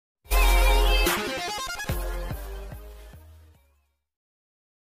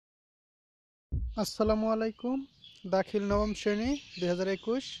আসসালামু আলাইকুম। দাখিল নবম শ্রেণী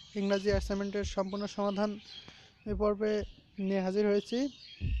 2021 ইংরাজি অ্যাসাইনমেন্টের সম্পূর্ণ সমাধান এই পর্বে নিয়ে হাজির হয়েছি।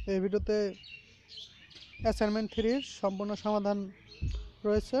 এই ভিডিওতে অ্যাসাইনমেন্ট 3-র সম্পূর্ণ সমাধান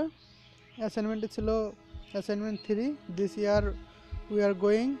রয়েছে। অ্যাসাইনমেন্টটি ছিল assignment 3, this year we are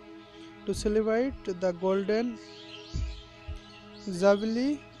going to celebrate the golden জাবিলি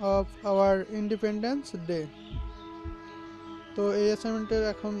of our independence day. তো এই অ্যাসাইনমেন্টের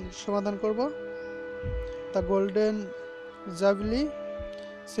এখন সমাধান করব। The golden জাবিলি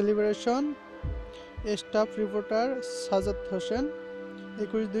celebration, staff reporter Sajjad Hossain,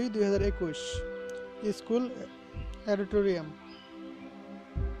 21/2/2021, school auditorium.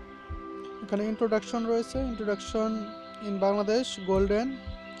 এখানে ইন্ট্রোডাকশন রয়েছে। Introduction in Bangladesh golden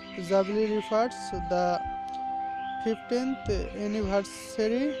জাবিলি refers the 15th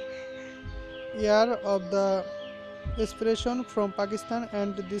anniversary year of the separation from Pakistan,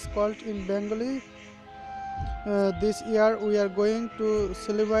 and this called in Bengali. This year we are going to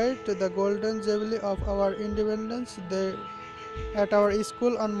celebrate the golden jubilee of our independence day at our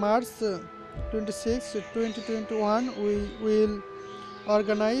school on March 26, 2021. We will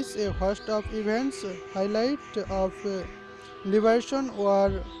organize a host of events, highlight of liberation, war,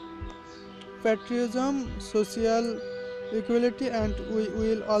 patriotism, social equality, and we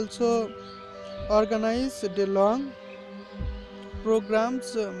will also organize the long programs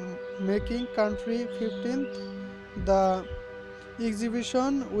making country 15th. The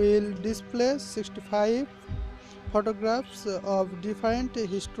exhibition will display 65 photographs of different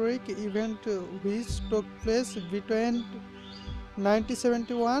historic events which took place between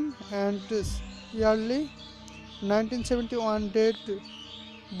 1971 and early 1971. Dead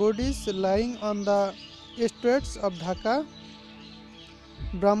bodies lying on the streets of Dhaka,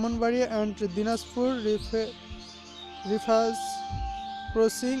 Brahmanbaria and Dinajpur refers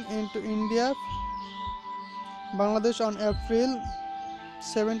crossing into India, Bangladesh on April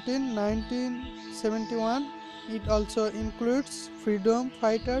 17, 1971. It also includes freedom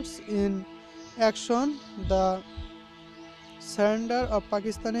fighters in action, the surrender of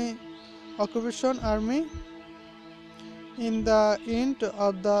Pakistani occupation army. In the end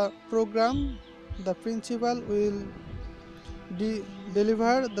of the program, the principal will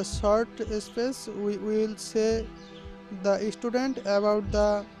deliver the short speech. We will say the student about the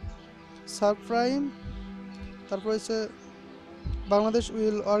subprime. তারপর হচ্ছে Bangladesh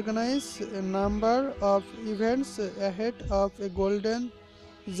will organize a number of events ahead of a golden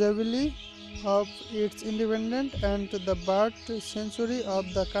jubilee of its independence and the birth century of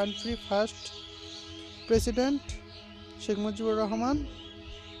the country's first president, Sheikh Mujibur Rahman.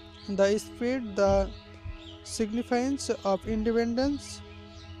 The spirit, the significance of independence,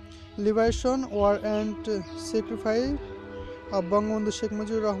 liberation, war and sacrifice of Bangabandhu Sheikh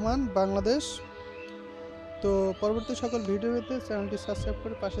Mujibur Rahman, Bangladesh. তো পরবর্তী সকল video পেতে চ্যানেলটি subscribe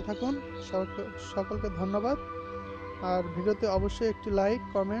করে পাশে থাকুন। সকলকে ধন্যবাদ। আর ভিডিওতে অবশ্যই একটি লাইক,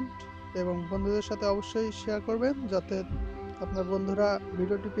 কমেন্ট এবং বন্ধুদের সাথে অবশ্যই শেয়ার করবেন, যাতে আপনার বন্ধুরা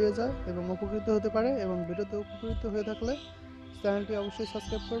ভিডিওটি পেয়ে যায় এবং উপকৃত হতে পারে। এবং ভিডিওতে উপকৃত হয়ে থাকলে চ্যানেলটি অবশ্যই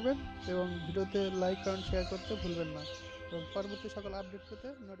সাবস্ক্রাইব করবেন এবং ভিডিওতে লাইক, কমেন্ট, শেয়ার করতে ভুলবেন না। এবং পরবর্তী সকল আপডেট পেতে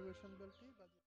নোটিফিকেশন বেলটি